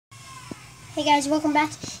Hey guys, welcome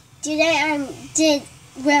back. Today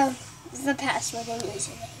the password and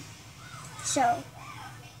username. So,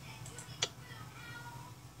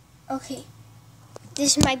 okay,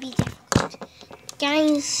 this might be difficult.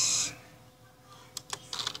 Guys,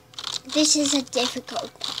 this is a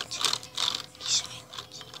difficult part. Be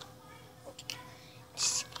silent.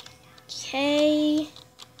 Okay.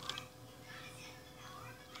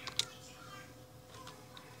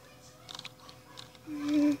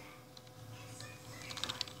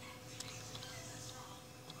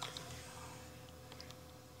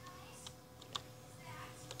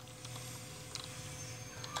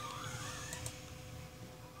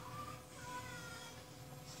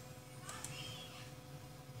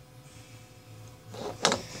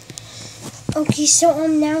 Okay, so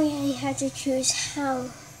now I have to choose how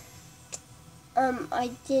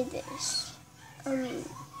I did this.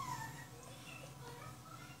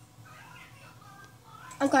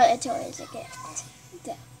 I got a toy as a gift.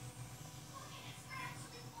 There.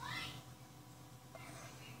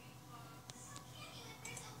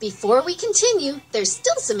 Before we continue, there's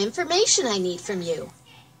still some information I need from you.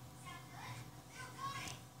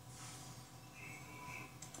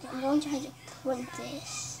 I'm going to try to print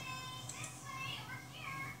this.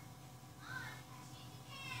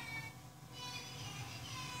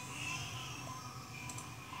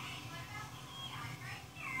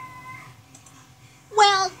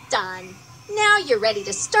 Well done. Now you're ready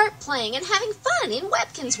to start playing and having fun in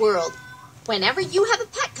Webkin's world. Whenever you have a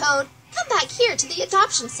pet code, come back here to the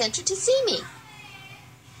adoption center to see me.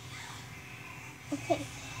 Okay,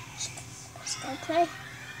 let's go play.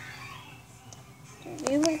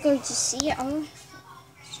 We were going to see all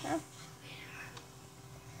stuff.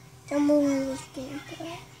 Don't move in this game,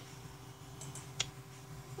 though.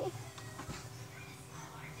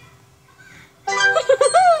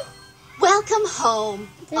 Welcome home.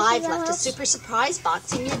 I've left a house. super surprise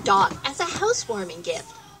box in your dock as a housewarming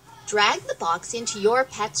gift. Drag the box into your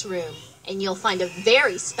pet's room, and you'll find a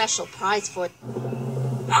very special prize for it.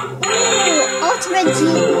 Ultimate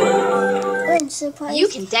surprise. You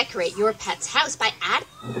can decorate your pet's house by adding...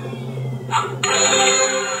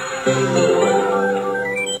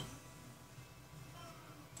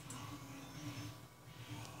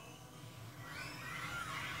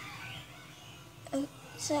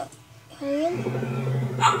 So, hurry in.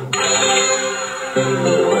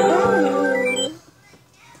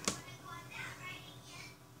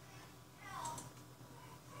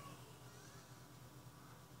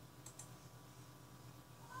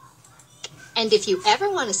 And if you ever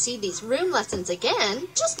want to see these room lessons again,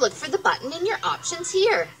 just look for the button in your options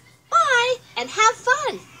here. Bye, and have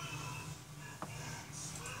fun.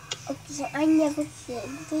 Okay, so I never did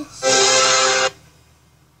this.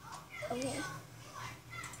 Okay.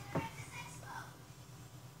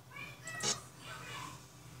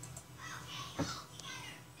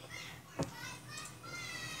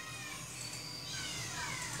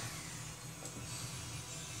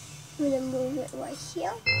 I'm gonna move it right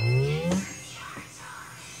here.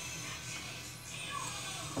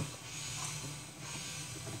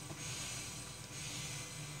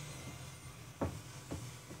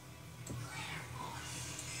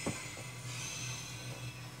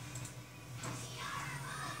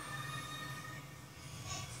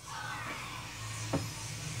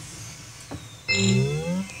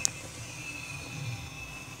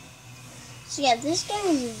 So yeah, this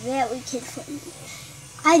game is very kid friendly.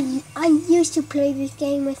 I used to play this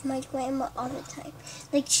game with my grandma all the time.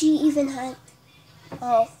 Like she even had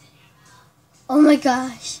oh my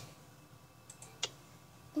gosh.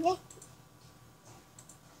 Okay.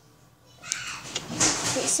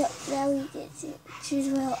 Okay, so now we get to choose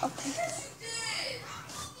well okay.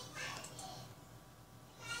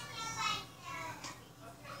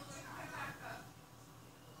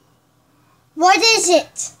 What is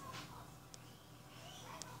it?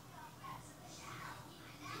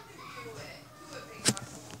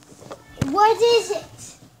 What is it?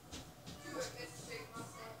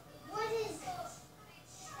 What is it?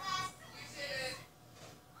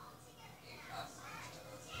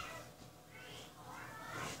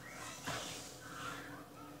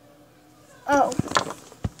 Oh,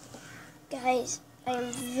 guys, I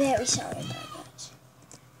am very sorry about that.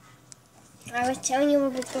 I was telling you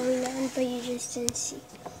what was going on, but you just didn't see.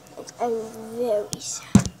 I'm very sorry.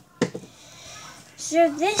 So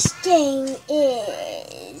this game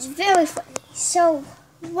is very funny. So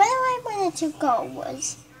where I wanted to go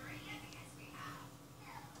was,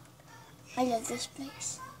 I love this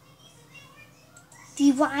place.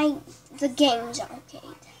 The games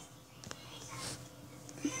arcade.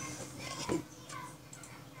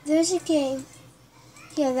 There's a game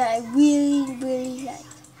here that I really, really like.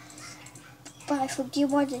 But I forget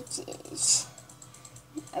what it is.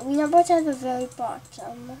 We know what's at the very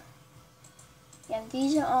bottom. Yeah,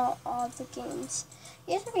 these are all the games.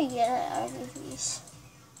 You have to be good at all of these.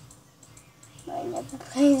 But I never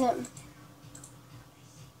play them.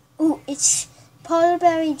 Ooh, it's Polar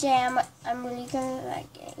Berry Jam. I'm really good at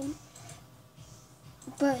that game.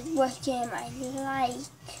 But what game I like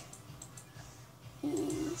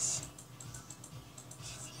is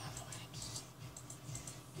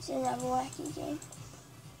it's another wacky game.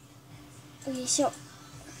 Okay, so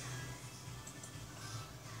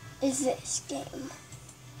is this game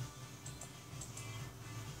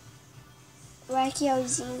Wacky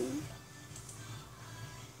Zine.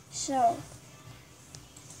 So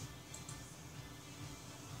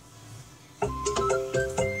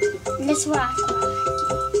let's rock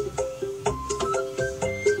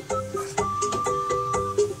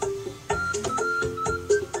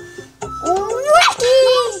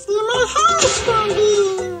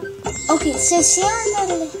Okay, so see on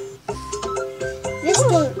this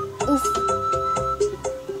game, oof,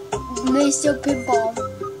 Mr. Pinball.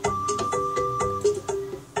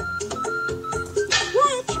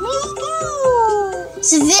 Watch me go!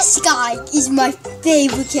 So this guy is my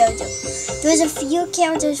favorite character. There's a few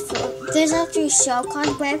characters there's actually a show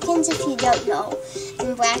called Webkins if you don't know.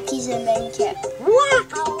 And Wacky's the main character.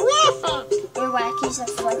 And Wacky's a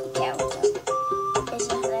funny character. It's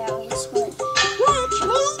a hilarious one. Watch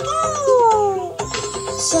me go!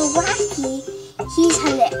 So Wacky, he's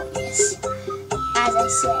hilarious, as I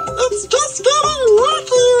said. It's just getting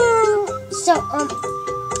wackier! So,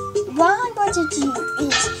 what I'm going to do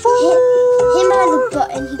is hit him on the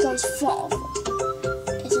button, he goes forward.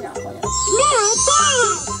 It's not going to...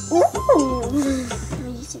 Ooh! I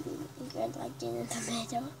used to be good like in the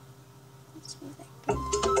middle. Let's move that good.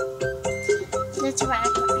 Let's rock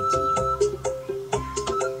Wacky.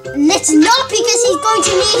 Let's not, because he's going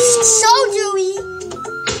to need surgery!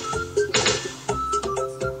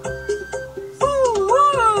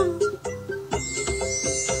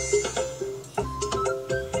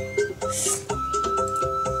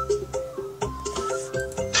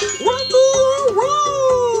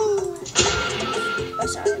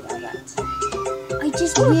 I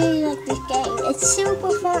just really like this game. It's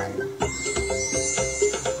super fun.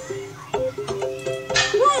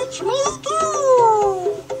 Watch me go!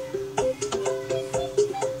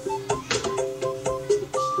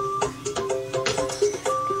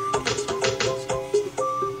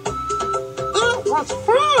 It was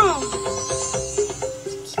fun!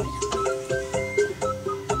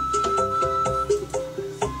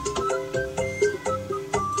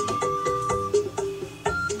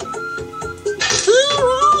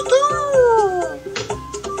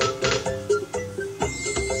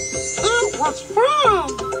 What's fun?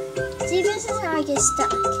 See, this is how I get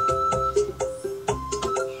stuck.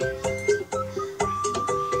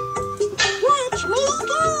 Watch me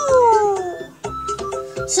go!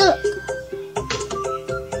 So,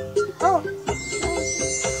 oh.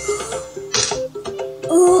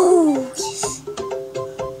 Oh, yes.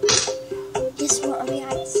 Guess what? We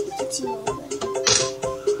had to keep moving.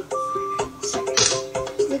 So,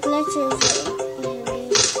 the glitch is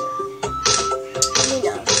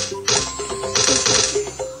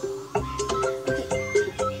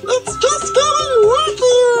It's just getting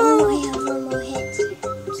wackier! Oh, I have one more hit.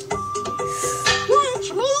 Watch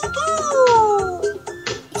me go!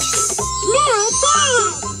 Yes. Not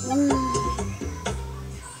bad!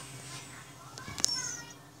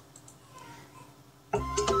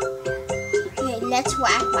 Okay, let's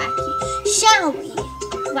whack Wacky. Shall we?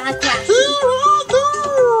 Whack Wacky. Here I go!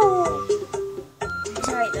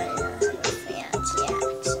 Sorry, I don't know how to fancy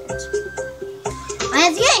accent. I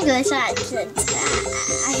have the English accent.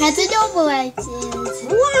 I had the normal accent.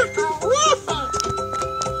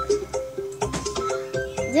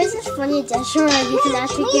 This is funny, Joshua. You can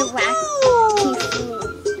actually get wacky food.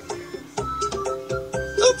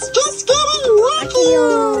 It's just getting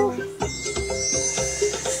wackier!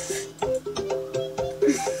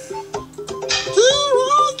 Here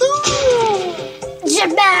I go! Get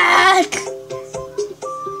back!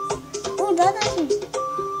 Oh, that doesn't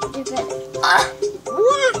do better. Ah!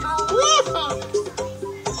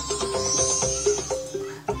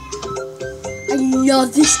 I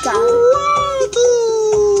love this guy.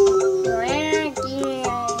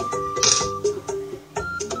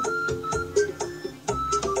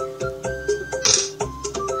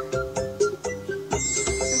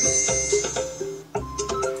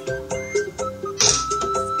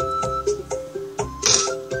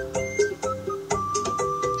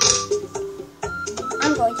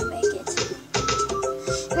 I'm going to make it.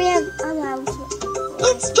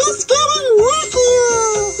 It's just getting wacky!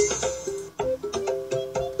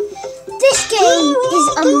 This game is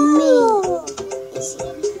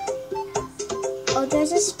amazing. Oh,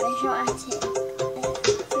 there's a special attack.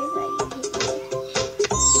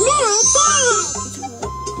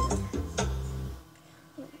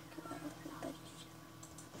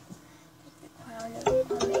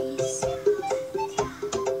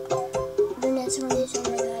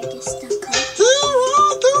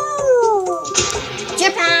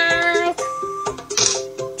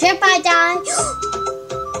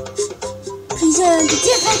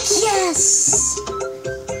 Yes!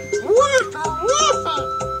 Wacko, wacko!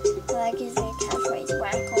 Like is the catchphrase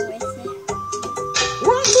wacko with it?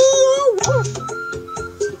 Wacko, wacko!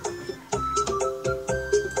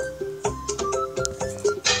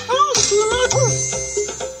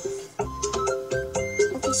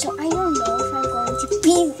 Okay, so I don't know if I'm going to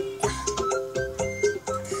beat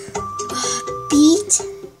this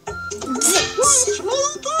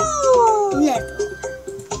level.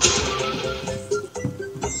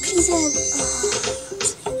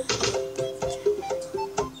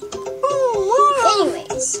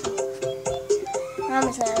 Anyways, I'm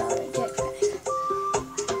gonna land on a jetpack.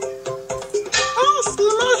 I see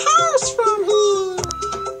my house from here.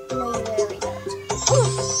 No, you really don't.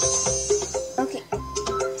 Okay,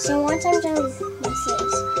 so once I'm done with this, I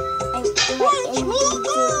might end the video.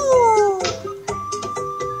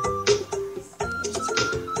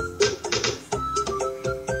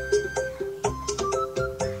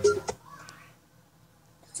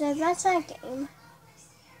 So that's our game.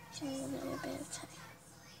 So a little bit of time.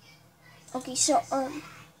 Okay, so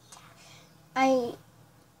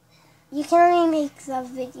you can only make the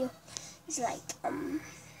video. It's like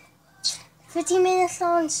 15 minutes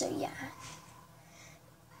long. So yeah.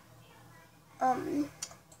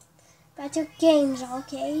 Battle Games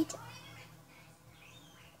Arcade.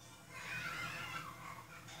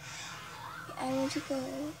 I want to go.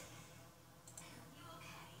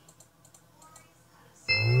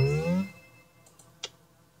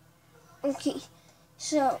 Okay,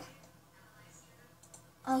 so,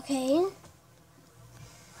 okay.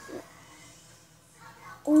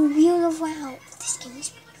 Oh, Wheel of Wow. This game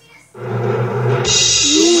is beautiful.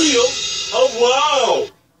 Wheel of Wow.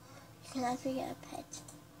 You cannot forget a pet.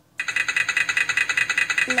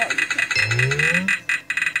 No, you can't.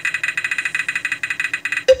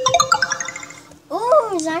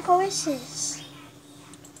 Oh, Zach Oasis.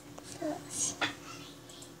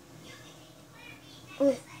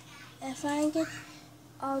 If I get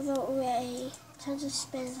all the way tons of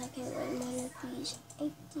spins, I can win one of these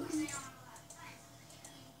 80s.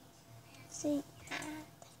 See, that's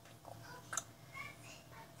pretty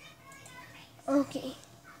cool. Okay,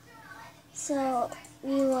 so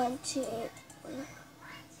we want to.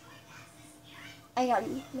 I got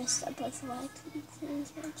messed up with what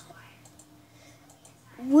things.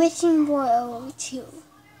 Wishing Boy 02.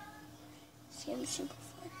 This game is super fun.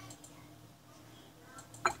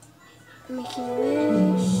 Making a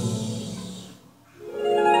wish.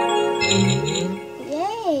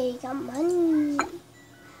 Yay, got money.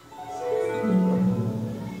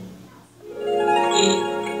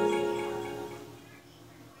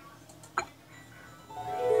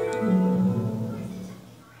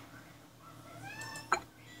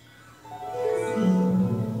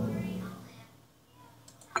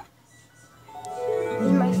 This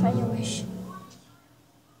is my final wish.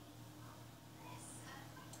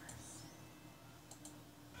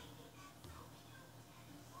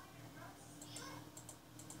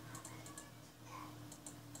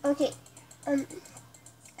 Okay,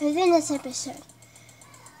 within this episode,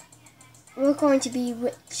 we're going to be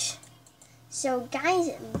rich. So guys,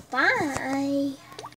 bye!